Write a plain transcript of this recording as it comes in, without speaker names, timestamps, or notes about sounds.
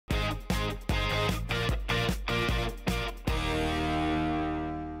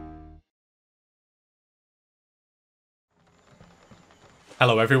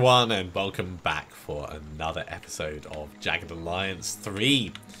Hello everyone and welcome back for another episode of Jagged Alliance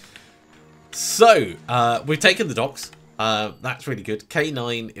 3. So, we've taken the docks. That's really good.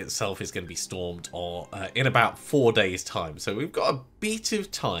 K9 itself is going to be stormed in about 4 days' time. So we've got a bit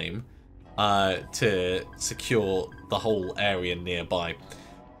of time to secure the whole area nearby.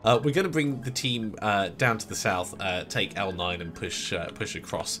 We're going to bring the team down to the south, take L9 and push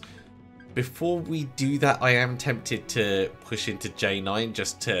across. Before we do that, I am tempted to push into J9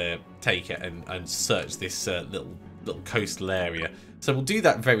 just to take it and search this little coastal area. So we'll do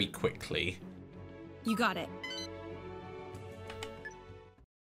that very quickly. You got it.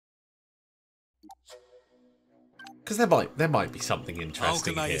 Because there might be something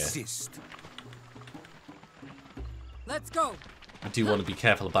interesting here. Assist? Let's go. I do want to be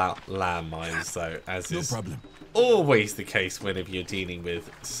careful about landmines though, as is problem. always the case whenever you're dealing with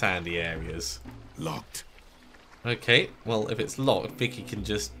sandy areas. Locked. Okay, well if it's locked, Vicky can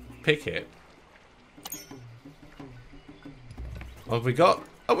just pick it. What have we got?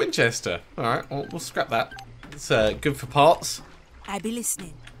 A Winchester. Alright, well, we'll scrap that. It's good for parts. I'll be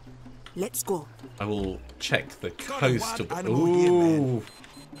listening. Let's go. I will check the Got a wild coastal. animal here, man. Ooh.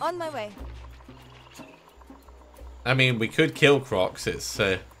 On my way. I mean, we could kill Crocs. It's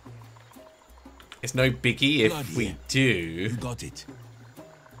no biggie if Bloody we hell. do. You got it.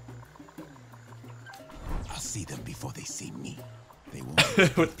 I'll see them before they see me. They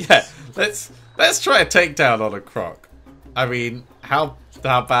won't. Yeah, let's try a takedown on a Croc. I mean, how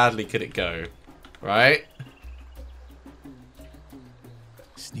badly could it go, right?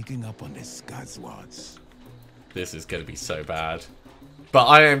 Sneaking up on the Scotswards. This is going to be so bad. But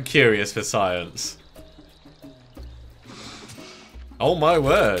I am curious for science. Oh my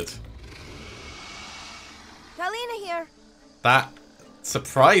word. Kalina here. That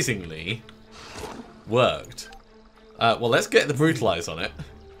surprisingly worked. Well, let's get the brutalize on it.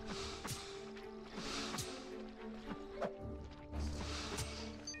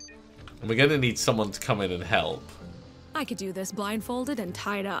 And we're going to need someone to come in and help. I could do this blindfolded and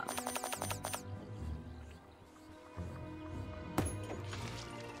tied up.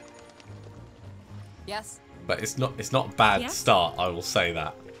 Yes. But it's not a bad Yes? start, I will say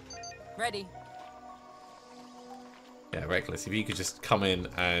that. Ready. Yeah, Reckless, if you could just come in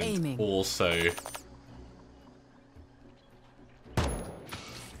and Aiming. also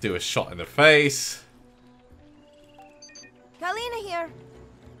do a shot in the face. Kalina here.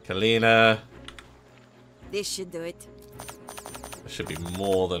 Kalina, This should do it. there should be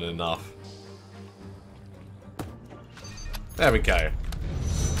more than enough. There we go.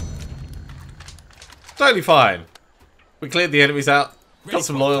 Totally fine. We cleared the enemies out, got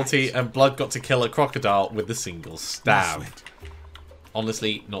some loyalty, and Blood got to kill a crocodile with a single stab.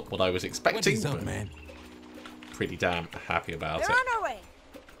 Honestly, not what I was What expecting, is up, but man? pretty damn happy about They're it. on our way.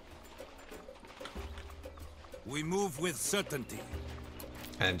 We move with certainty.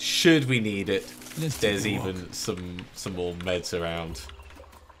 And should we need it, Let's there's take a walk. even some more meds around.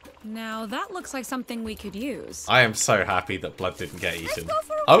 Now that looks like something we could use. I am so happy that Blood didn't get eaten. go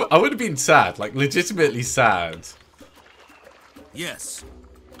for a I would have been sad, like legitimately sad. Yes.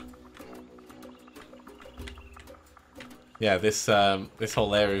 Yeah, this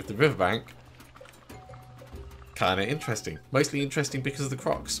whole area of the riverbank, kind of interesting. Mostly interesting because of the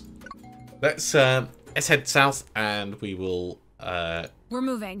Crocs. Let's head south and we will We're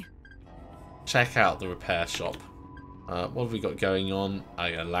moving. check out the repair shop. What have we got going on? Oh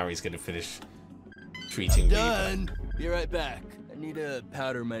yeah, Larry's going to finish treating Reaper. Done. Be right back. I need to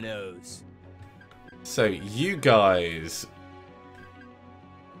powder my nose. So you guys,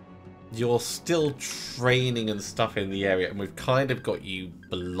 you're still training and stuff in the area, and we've kind of got you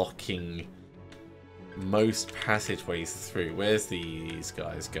blocking most passageways through. Where's these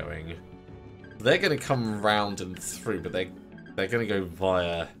guys going? They're going to come round and through, but they're going to go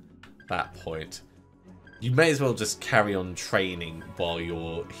via that point. You may as well just carry on training while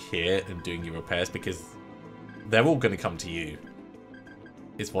you're here and doing your repairs, because they're all going to come to you,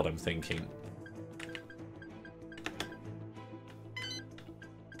 is what I'm thinking.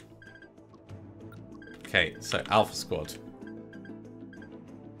 Okay, so Alpha Squad.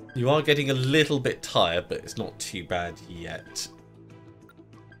 You are getting a little bit tired, but it's not too bad yet.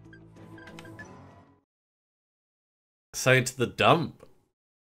 So into the dump.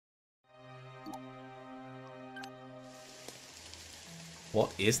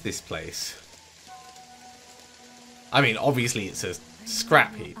 What is this place? I mean, obviously it's a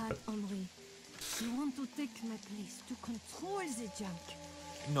scrap heap. But Henri, you want to take my place to control the junk.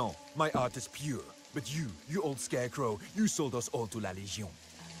 No, my art is pure. But you old scarecrow, you sold us all to La Légion.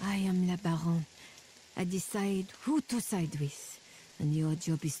 I am La Baronne. I decide who to side with. and your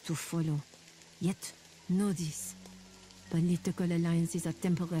job is to follow. Yet, know this. Political alliances are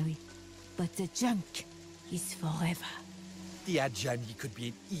temporary, but the junk is forever. The Adjani could be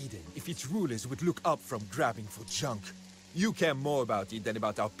in Eden if its rulers would look up from grabbing for junk. You care more about it than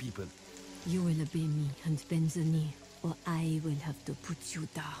about our people. You will obey me and bend the knee, or I will have to put you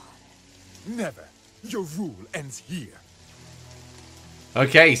down. Never. Your rule ends here.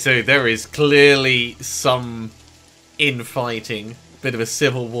 Okay, so there is clearly some infighting, bit of a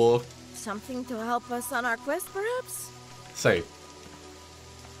civil war. Something to help us on our quest, perhaps? So,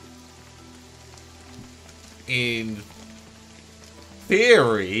 in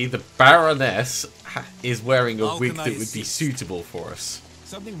theory, the Baroness is wearing a How wig can that I would be assist? suitable for us.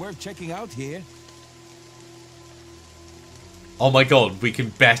 Something worth checking out here. Oh my god, we can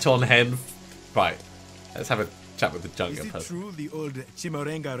bet on Hen. Right, let's have a chat with the Is jungle it person. true the old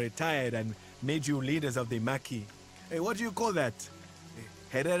Chimarenga retired and made you leaders of the Maki? Hey, what do you call that?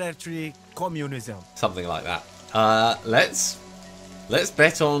 Hereditary communism. Something like that. Let's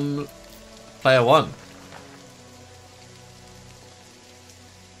bet on player one.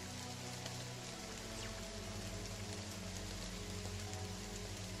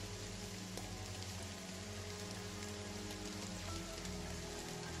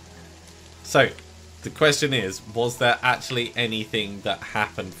 So, the question is, was there actually anything that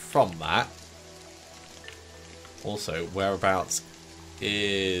happened from that? Also, whereabouts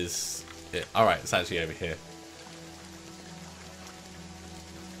is it? Alright, it's actually over here.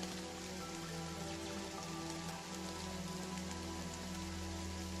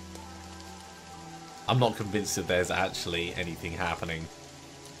 I'm not convinced that there's actually anything happening.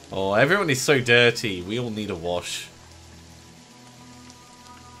 Oh, everyone is so dirty. We all need a wash.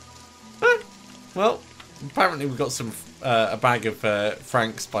 Well, apparently we got some a bag of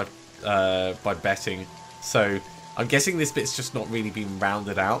francs by betting. So I'm guessing this bit's just not really been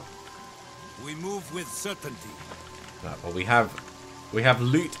rounded out. We move with certainty. Right, well, we have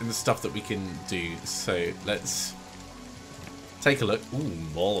loot and stuff that we can do. So let's take a look. Ooh,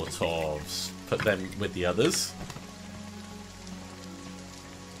 Molotovs. Put them with the others.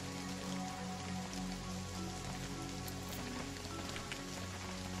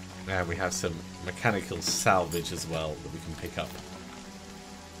 Now we have some mechanical salvage as well that we can pick up.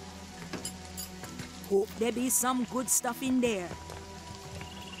 Hope there be some good stuff in there.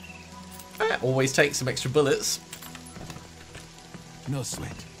 Always take some extra bullets. No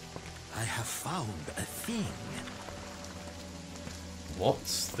sweat. I have found a thing.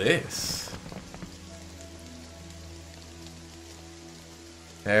 What's this?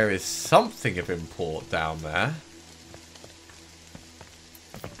 There is something of import down there.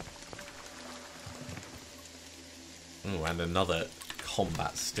 Oh, and another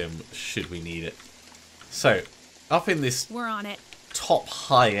combat stim should we need it. So, up in this We're on it. top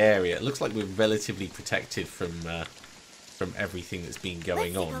high area, it looks like we're relatively protected from everything that's been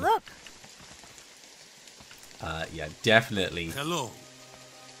going Let's take a on. look. Yeah, definitely Hello.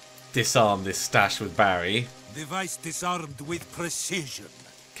 disarm this stash with Barry. Device disarmed with precision.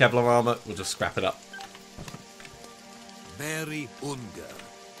 Kevlar armor, we'll just scrap it up. Very Unger.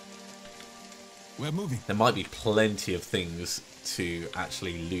 We're moving. There might be plenty of things to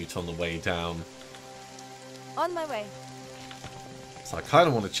actually loot on the way down. On my way. So I kind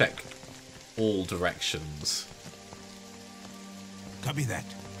of want to check all directions. Copy that.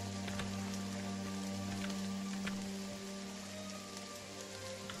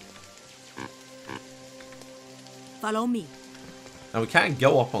 Follow me. Now we can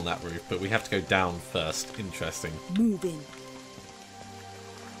go up on that roof, but we have to go down first. Interesting. Moving.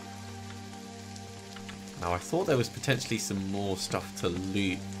 Now I thought there was potentially some more stuff to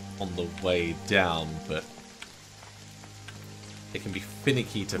loot on the way down, but it can be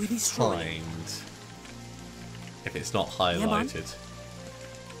finicky to We destroy it. find if it's not man. highlighted.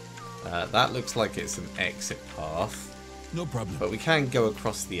 That looks like it's an exit path, No problem. but we can go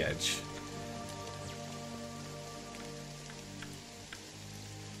across the edge.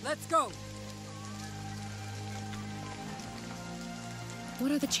 Let's go!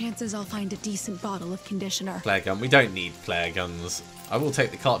 What are the chances I'll find a decent bottle of conditioner? Flare gun. We don't need flare guns. I will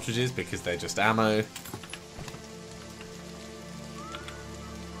take the cartridges because they're just ammo.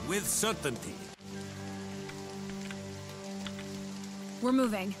 With certainty. We're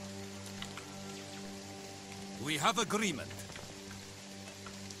moving. We have agreement.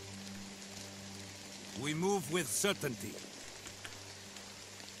 We move with certainty.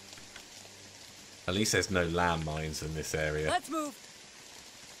 At least there's no landmines in this area. Let's move!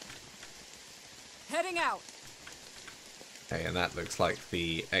 Heading out! Okay, and that looks like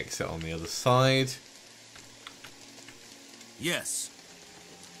the exit on the other side. Yes.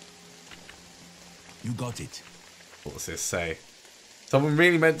 You got it. What does this say? Someone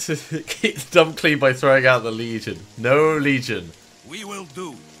really meant to keep the dump clean by throwing out the Legion. No Legion. We will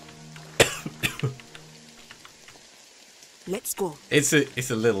do. Let's go. It's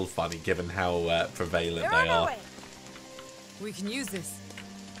a little funny given how prevalent They're they on our are. way. We can use this.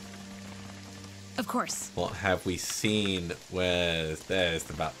 Of course. What have we seen? There's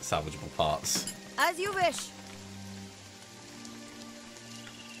the salvageable parts. As you wish.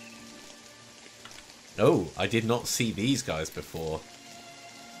 Oh, I did not see these guys before.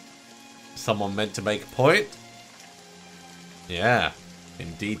 Someone meant to make a point? Yeah,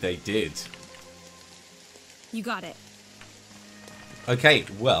 indeed they did. You got it. Okay,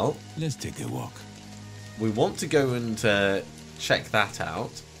 well, Let's take a walk. we want to go and check that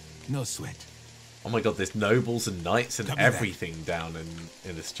out. No sweat. Oh my god, there's nobles and knights and Copy that. everything down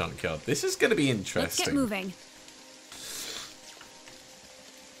in this junkyard. This is going to be Let's interesting. get moving.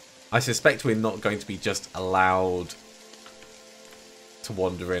 I suspect we're not going to be just allowed to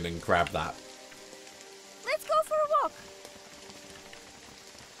wander in and grab that. Let's go for a walk.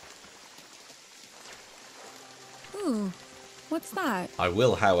 Ooh, what's that? I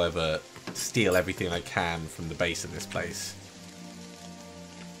will, however, steal everything I can from the base of this place.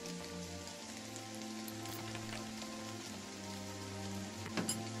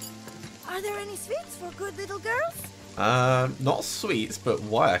 Are there any sweets for good little girls? Not sweets, but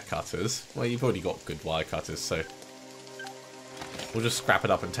wire cutters. Well, you've already got good wire cutters, so we'll just scrap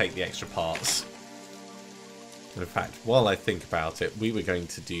it up and take the extra parts. And in fact, while I think about it, we were going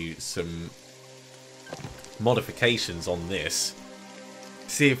to do some modifications on this.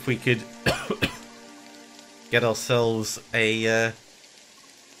 See if we could get ourselves a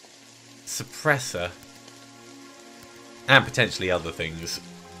suppressor and potentially other things.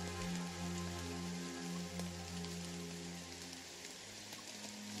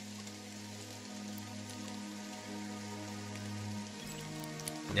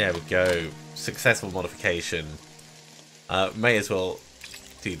 There we go. Successful modification. May as well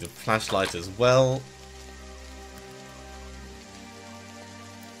do the flashlight as well.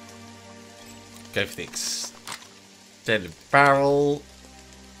 Go for the extended barrel.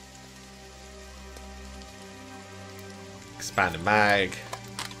 Expanded mag.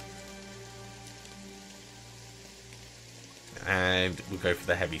 And we'll go for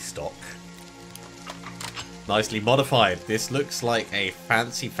the heavy stock. Nicely modified. This looks like a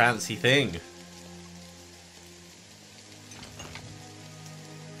fancy thing.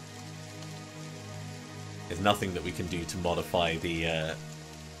 There's nothing that we can do to modify the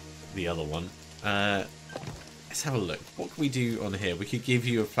other one. Let's have a look. What can we do on here? We could give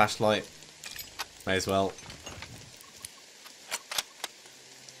you a flashlight. May as well.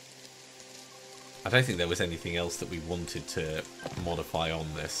 I don't think there was anything else that we wanted to modify on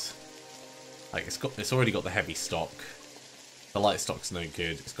this. Like it's already got the heavy stock. The light stock's no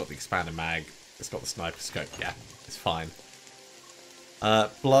good. It's got the expander mag. It's got the sniper scope. Yeah, it's fine.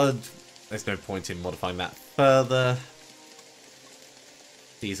 Blood. There's no point in modifying that further.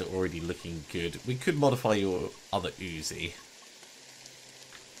 These are already looking good. We could modify your other Uzi.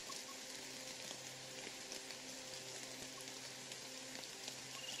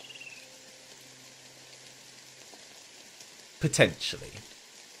 Potentially.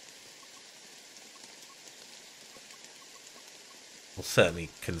 We'll certainly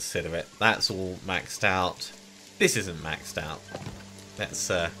consider it. That's all maxed out. This isn't maxed out.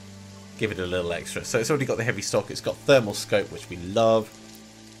 Let's give it a little extra. So it's already got the heavy stock. It's got thermal scope, which we love.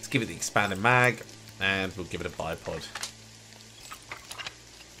 Let's give it the expanded mag, and we'll give it a bipod.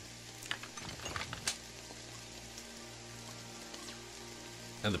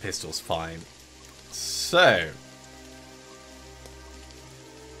 And the pistol's fine. So,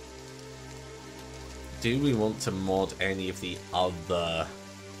 do we want to mod any of the other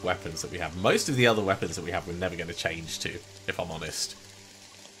weapons that we have? Most of the other weapons that we have we're never going to change to, if I'm honest.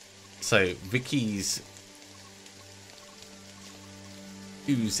 So, Vicky's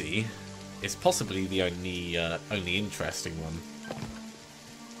Uzi is possibly the only interesting one.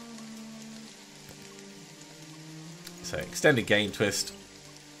 So, extended gain twist.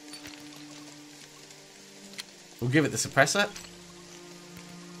 We'll give it the suppressor.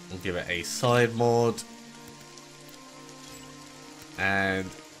 We'll give it a side mod. And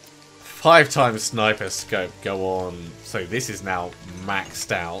 5 times sniper scope go on. So this is now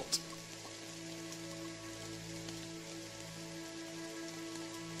maxed out.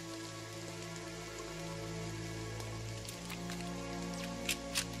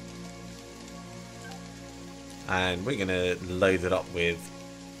 And we're going to load it up with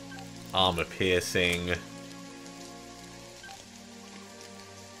armor piercing.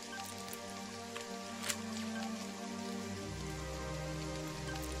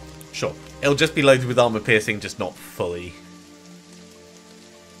 Sure. It'll just be loaded with armor piercing, just not fully.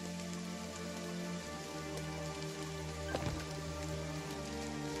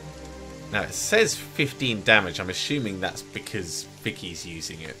 Now it says 15 damage. I'm assuming that's because Vicky's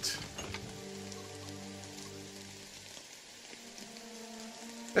using it.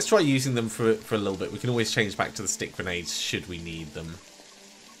 Let's try using them for a little bit. We can always change back to the stick grenades should we need them.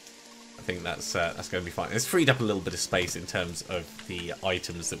 I think that's going to be fine. It's freed up a little bit of space in terms of the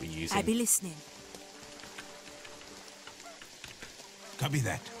items that we're using. I be listening. Copy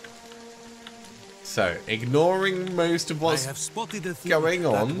that. So, ignoring most of what's I have spotted a thing going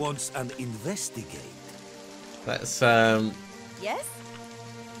on. that wants an investigate. Let's Yes?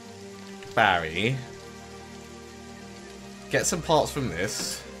 Barry, get some parts from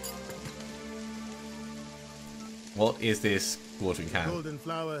this. What is this watering can? Golden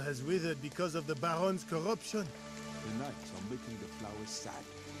flower has withered because of the Baron's corruption. The knights are making the flowers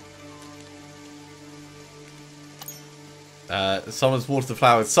sad. Someone's watered the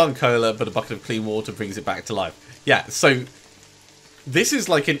flower with sun cola, but a bucket of clean water brings it back to life. Yeah, so this is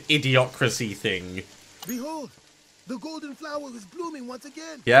like an idiocracy thing. Behold, the golden flower is blooming once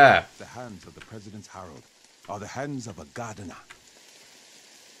again. Yeah. The hands of the President's Herald are the hands of a gardener.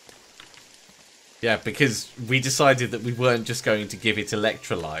 Yeah, because we decided that we weren't just going to give it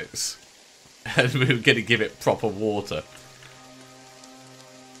electrolytes. And we were going to give it proper water.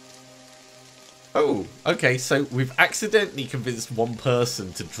 Oh, okay, so we've accidentally convinced one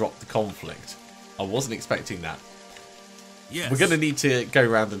person to drop the conflict. I wasn't expecting that. Yes. We're going to need to go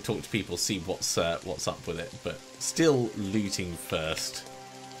around and talk to people, see what's up with it. But still looting first.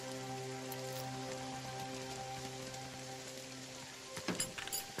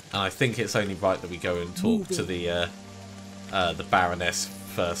 And I think it's only right that we go and talk to the Baroness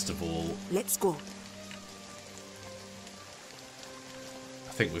first of all. Let's go.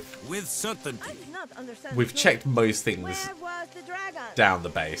 I think With certainty. I did not understand. we've checked most things Where was the dragon? down the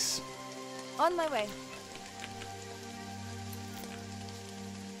base. On my way.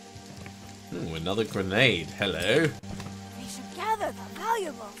 Ooh, another grenade. Hello. We should gather the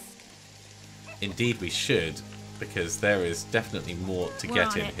valuables. Indeed we should, because there is definitely more to We're get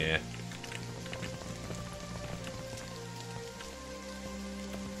on in it. here.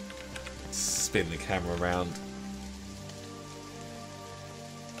 Spin the camera around.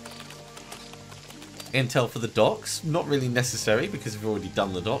 Intel for the docks. Not really necessary because we've already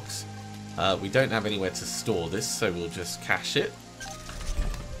done the docks. We don't have anywhere to store this, so we'll just cache it.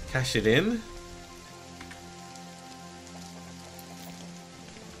 Cash it in.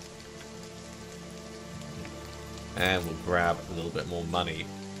 And we'll grab a little bit more money.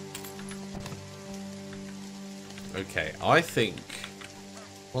 Okay, I think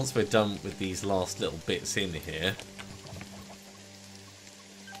once we're done with these last little bits in here,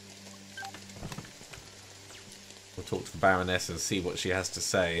 we'll talk to the Baroness and see what she has to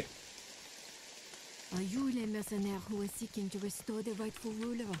say. Are you les mercenaires who are seeking to restore the rightful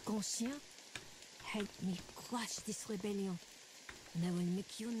ruler of Conscient? Help me crush this rebellion, and I will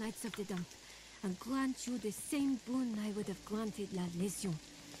make you knights of the dump, and grant you the same boon I would have granted La Légion.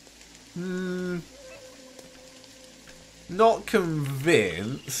 Not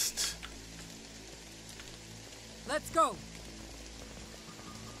convinced. Let's go.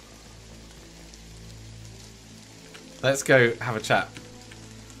 Let's go have a chat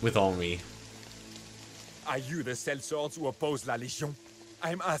with Henri. Are you the sellswords who oppose La Légion?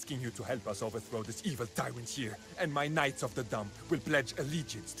 I am asking you to help us overthrow this evil tyrant here, and my knights of the dump will pledge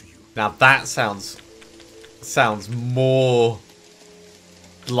allegiance to you. Now that sounds more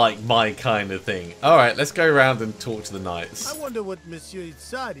like my kind of thing. Alright, let's go around and talk to the knights. I wonder what Monsieur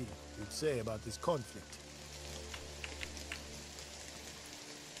Itzadi would say about this conflict.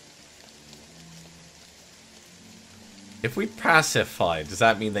 If we pacify, does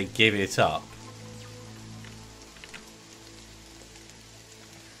that mean they give it up?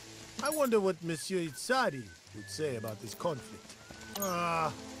 I wonder what Monsieur Itzadi would say about this conflict.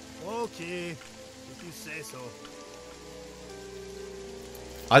 Ah, okay, if you say so.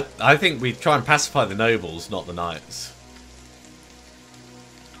 I think we try and pacify the nobles, not the knights.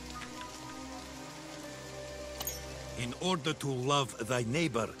 In order to love thy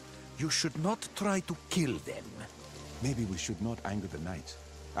neighbor, you should not try to kill them. Maybe we should not anger the knights.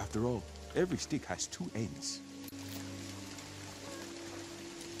 After all, every stick has two ends.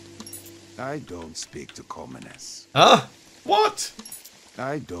 I don't speak to commoners. Huh? What?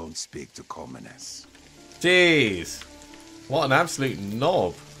 I don't speak to commoners. Jeez. What an absolute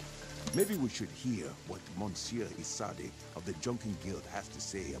knob. Maybe we should hear what Monsieur Isade of the Junking Guild has to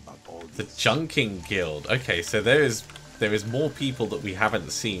say about all The this. Junking Guild. Okay, so there is more people that we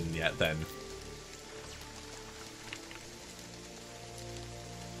haven't seen yet then.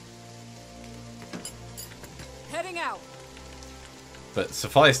 Heading out. But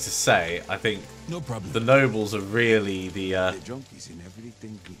suffice to say, I think No problem. the nobles are really the junkies in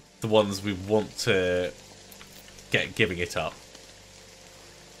everything we... the ones we want to get giving it up.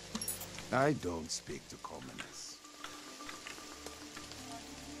 I don't speak to commoners.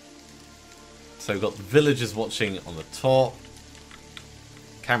 So we've got the villagers watching on the top.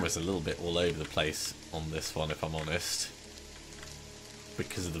 Camera's a little bit all over the place on this one, if I'm honest.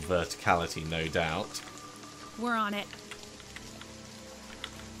 Because of the verticality, no doubt. We're on it.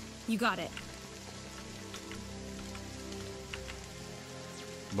 You got it.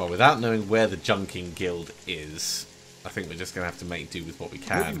 Well, without knowing where the Junking Guild is, I think we're just going to have to make do with what we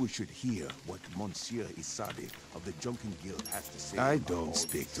can. Maybe we should hear what Monsieur Isade of the Junking Guild has to say. I don't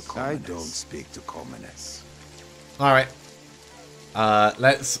speak to commoners. Alright.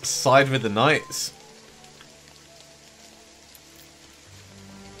 Let's side with the knights.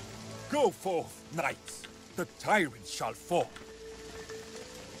 Go forth, knights. The tyrant shall fall.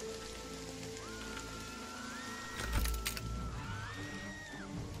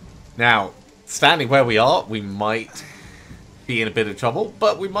 Now, standing where we are, we might be in a bit of trouble,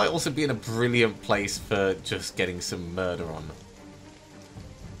 but we might also be in a brilliant place for just getting some murder on.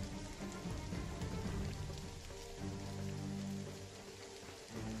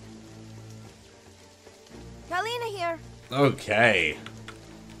 Kalina here. Okay.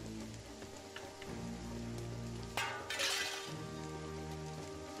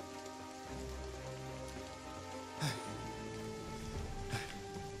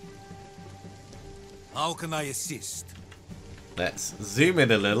 How can I assist? Let's zoom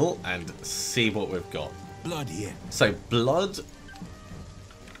in a little and see what we've got. Blood here. So, blood...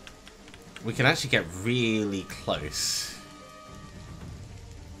 We can actually get really close.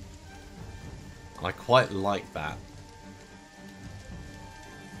 I quite like that.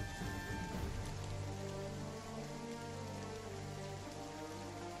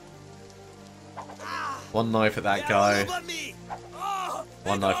 One knife at that guy.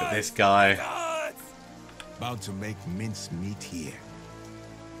 One knife at this guy. About to make mince meat here.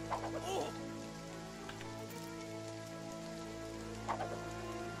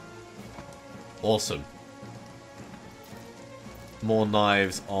 Awesome. More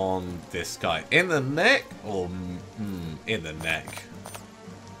knives on this guy. In the neck? Or in the neck?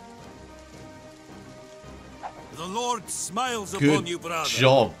 The Lord smiles Good upon you, brother.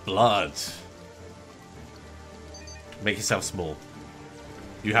 job, blood. Make yourself small.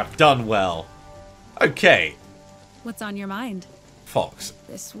 You have done well. Okay, What's on your mind? Fox.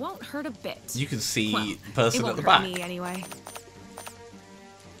 This won't hurt a bit. You can see Well, the person it at won't the hurt back. me anyway.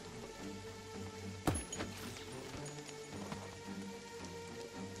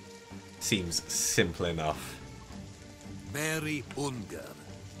 Seems simple enough. Mary Unger.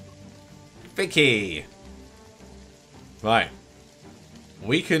 Vicky! Right.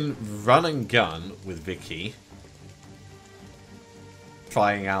 We can run and gun with Vicky.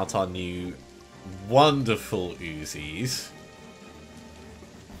 Trying out our new wonderful Uzis.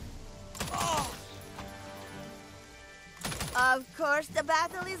 Of course, the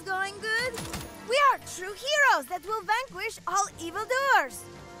battle is going good. We are true heroes that will vanquish all evildoers.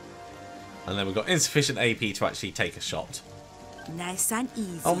 And then we've got insufficient AP to actually take a shot. Nice and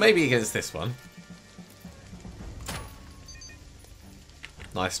easy. Oh, maybe against this one.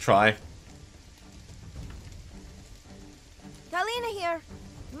 Nice try. Kalina here.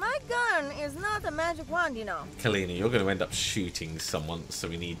 My gun is not a magic wand, you know. Kalina, you're going to end up shooting someone, so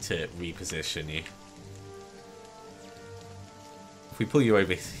we need to reposition you. If we pull you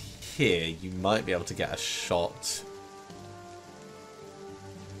over here, you might be able to get a shot.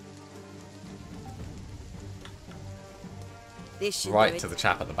 This should Right do to it. the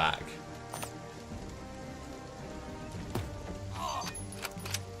chap at the back.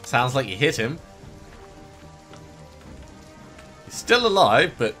 Sounds like you hit him. He's still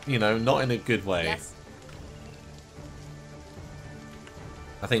alive, but, you know, not in a good way. Yes.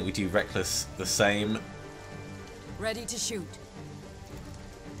 I think we do Reckless the same. Ready to shoot.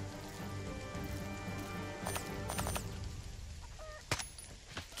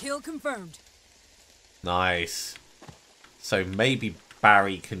 Kill confirmed. Nice. So maybe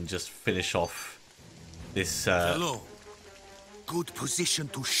Barry can just finish off this Hello. Good position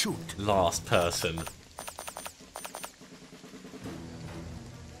to shoot. last person.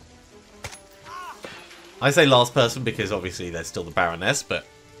 I say last person because obviously there's still the Baroness, but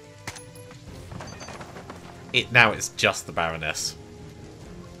now it's just the Baroness.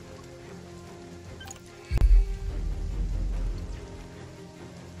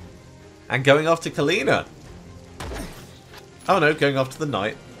 And going off to Kalina. Oh no, going off to the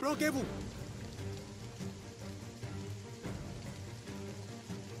knight.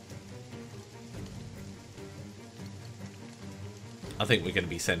 I think we're going to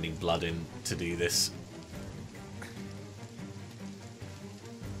be sending blood in to do this.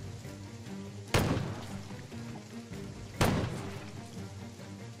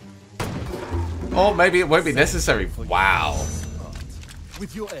 Or maybe it won't be necessary. Wow.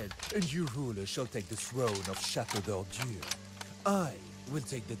 With your head, a new ruler shall take the throne of Chateau d'Ordure. I will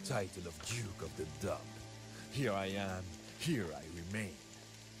take the title of Duke of the Dump. Here I am, here I remain.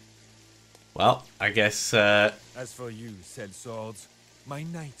 Well, I guess, As for you, sellswords, my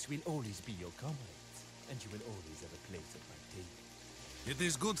knights will always be your comrades, and you will always have a place at my table. It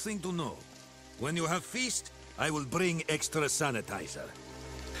is good thing to know. When you have feast, I will bring extra sanitizer.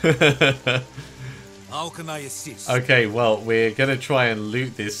 How can I assist? Okay, well, we're going to try and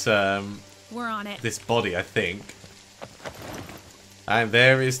loot this, We're on it. this body, I think. And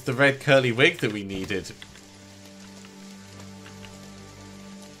there is the red curly wig that we needed.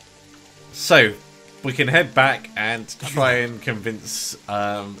 So, we can head back and try and convince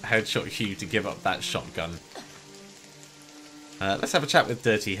Headshot Hugh to give up that shotgun. Let's have a chat with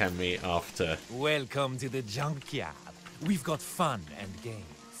Dirty Henry after. Welcome to the junkyard. We've got fun and games.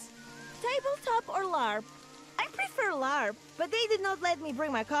 Tabletop or LARP? I prefer LARP, but they did not let me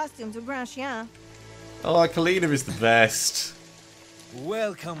bring my costume to Grand Chien. Oh, Kalina is the best.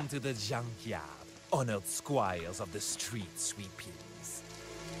 Welcome to the junkyard, honored squires of the street sweepings.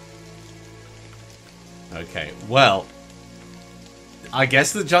 Okay, well, I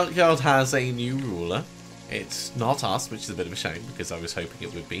guess the junkyard has a new ruler. It's not us, which is a bit of a shame, because I was hoping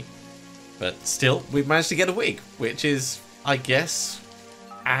it would be. But still, we've managed to get a wig, which is, I guess,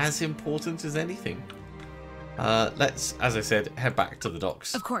 as important as anything. Let's, as I said, head back to the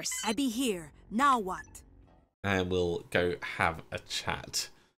docks. Of course. I be here. Now what? And we'll go have a chat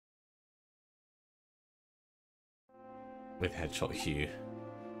with Headshot Hugh.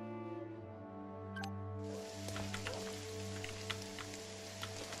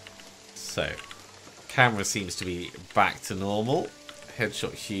 So, camera seems to be back to normal.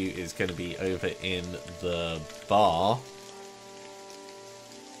 Headshot Hugh is going to be over in the bar.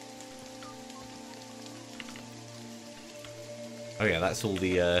 Oh yeah, that's all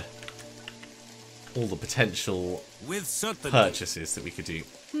the potential With certainty. purchases that we could do.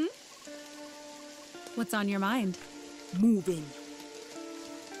 What's on your mind? Moving.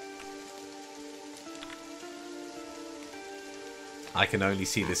 I can only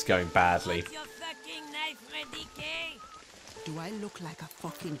see this going badly. Do I look like a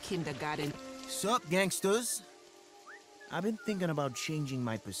fucking kindergarten? Sup, gangsters? I've been thinking about changing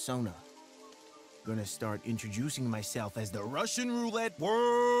my persona. Gonna start introducing myself as the Russian Roulette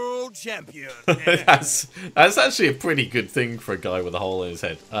World Champion. that's actually a pretty good thing for a guy with a hole in his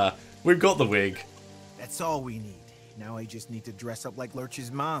head. We've got the wig. That's all we need. Now I just need to dress up like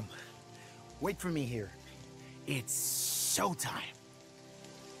Lurch's mom. Wait for me here. It's showtime.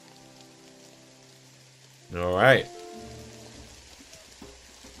 All right.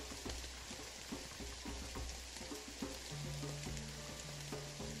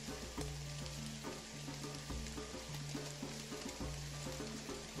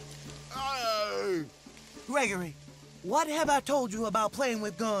 Gregory, what have I told you about playing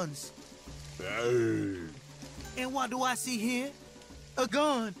with guns? And what do I see here? A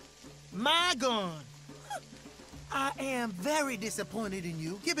gun. My gun. I am very disappointed in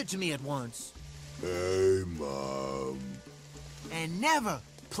you. Give it to me at once. Hey, Mom. And never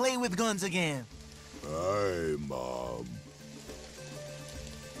play with guns again. Hey, Mom.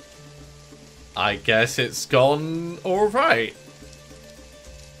 I guess it's gone all right.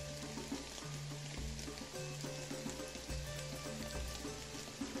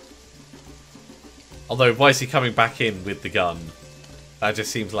 Although, why is he coming back in with the gun? That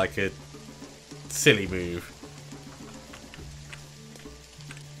just seems like a silly move.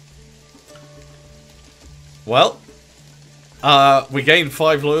 Well, we gained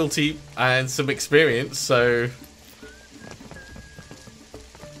 5 loyalty and some experience, so...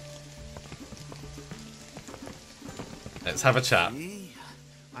 let's have a chat. See?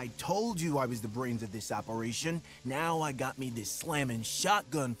 I told you I was the brains of this operation. Now I got me this slamming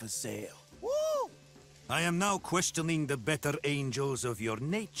shotgun for sale. Woo! I am now questioning the better angels of your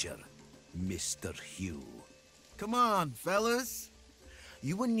nature, Mr. Hugh. Come on, fellas.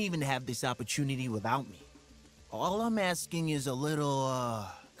 You wouldn't even have this opportunity without me. All I'm asking is a little,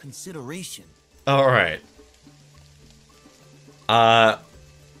 consideration. Alright.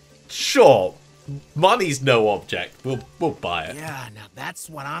 Sure. Money's no object. We'll buy it. Yeah, now that's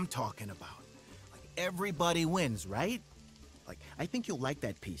what I'm talking about. Like, everybody wins, right? Like, I think you'll like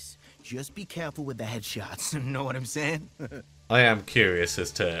that piece. Just be careful with the headshots. Know what I'm saying? I am curious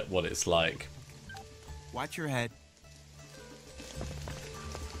as to what it's like. Watch your head.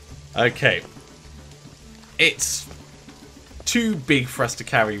 Okay. It's too big for us to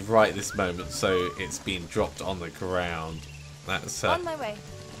carry right this moment, so it's been dropped on the ground. That's On my way.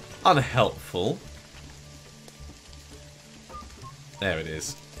 unhelpful. There it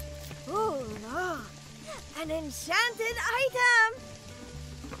is. Ooh, an enchanted item.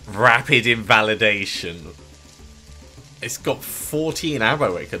 Rapid invalidation. It's got 14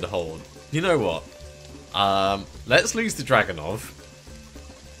 ammo it can hold. You know what? Let's lose the Dragonov.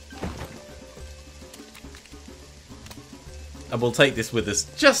 And we'll take this with us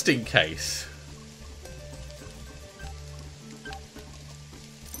just in case.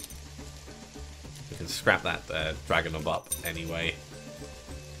 We can scrap that Dragonov up anyway.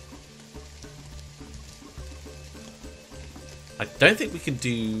 I don't think we can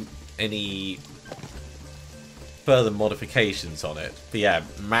do any further modifications on it. But yeah,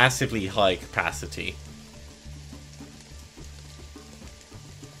 massively high capacity.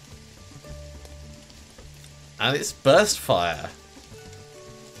 And it's burst fire.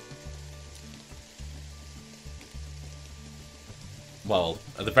 Well,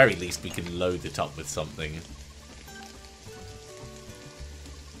 at the very least we can load it up with something.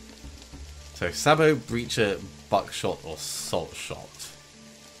 So Sabo, Breacher, Buckshot or Salt Shot.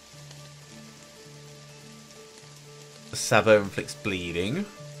 Sabo inflicts bleeding.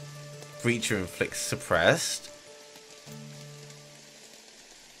 Breacher inflicts suppressed.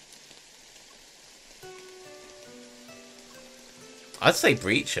 I'd say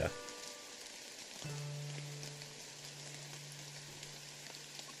Breacher.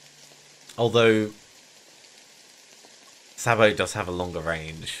 Although Sabo does have a longer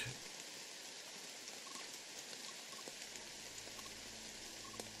range.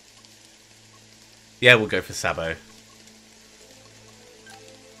 Yeah, we'll go for Sabo.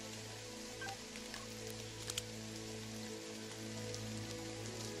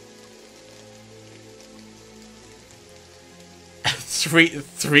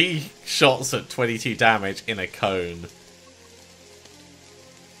 Three shots at 22 damage in a cone.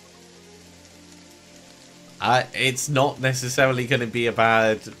 It's not necessarily going to be a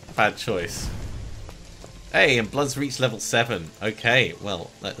bad choice. Hey, and Blood's reached level 7. Okay, well,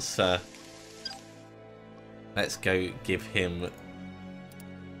 let's go give him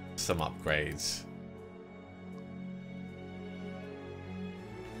some upgrades.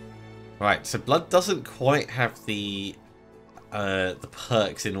 Right, so Blood doesn't quite have the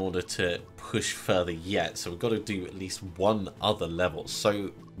perks in order to push further yet, so we've got to do at least one other level.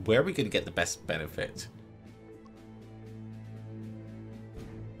 So where are we going to get the best benefit?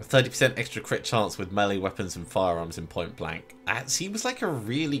 A 30% extra crit chance with melee weapons and firearms in point blank. That seems like a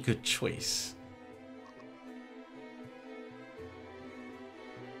really good choice.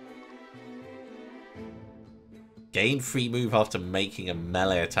 Gain free move after making a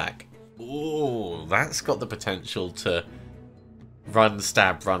melee attack. Ooh, that's got the potential to run,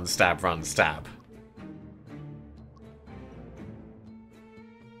 stab, run, stab, run, stab.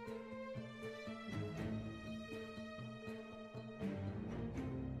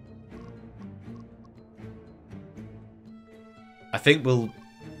 I think we'll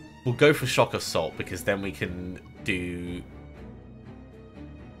go for Shock Assault because then we can do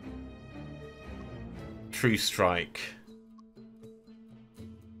True Strike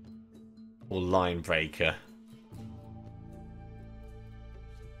or Line Breaker.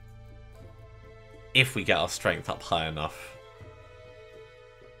 If we get our strength up high enough.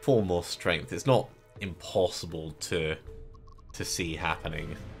 4 more strength. It's not impossible to see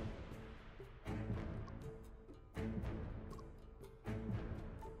happening.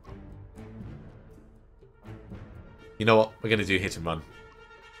 You know what? We're going to do hit and run.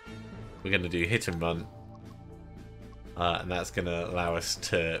 We're going to do hit and run. And that's going to allow us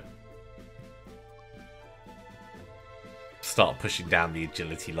to start pushing down the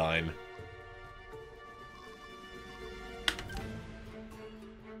agility line.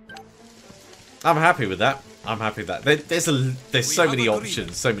 I'm happy with that. I'm happy with that. There's so many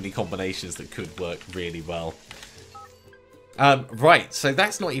options, so many combinations that could work really well. Right, so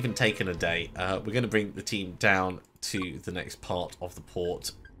that's not even taken a day. We're going to bring the team down to the next part of the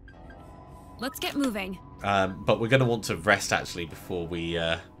port. Let's get moving. But we're going to want to rest actually before we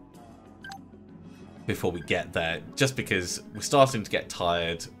get there, just because we're starting to get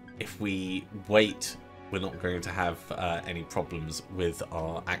tired. If we wait we're not going to have any problems with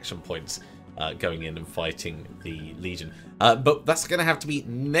our action points going in and fighting the Legion. But that's going to have to be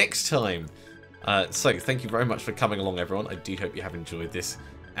next time. So thank you very much for coming along, everyone. I do hope you have enjoyed this.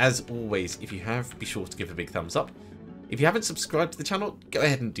 As always, if you have, be sure to give it a big thumbs up. If you haven't subscribed to the channel, go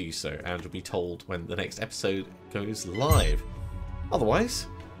ahead and do so, and you'll be told when the next episode goes live. Otherwise,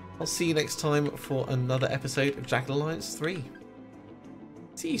 I'll see you next time for another episode of Jagged Alliance 3.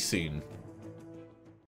 See you soon.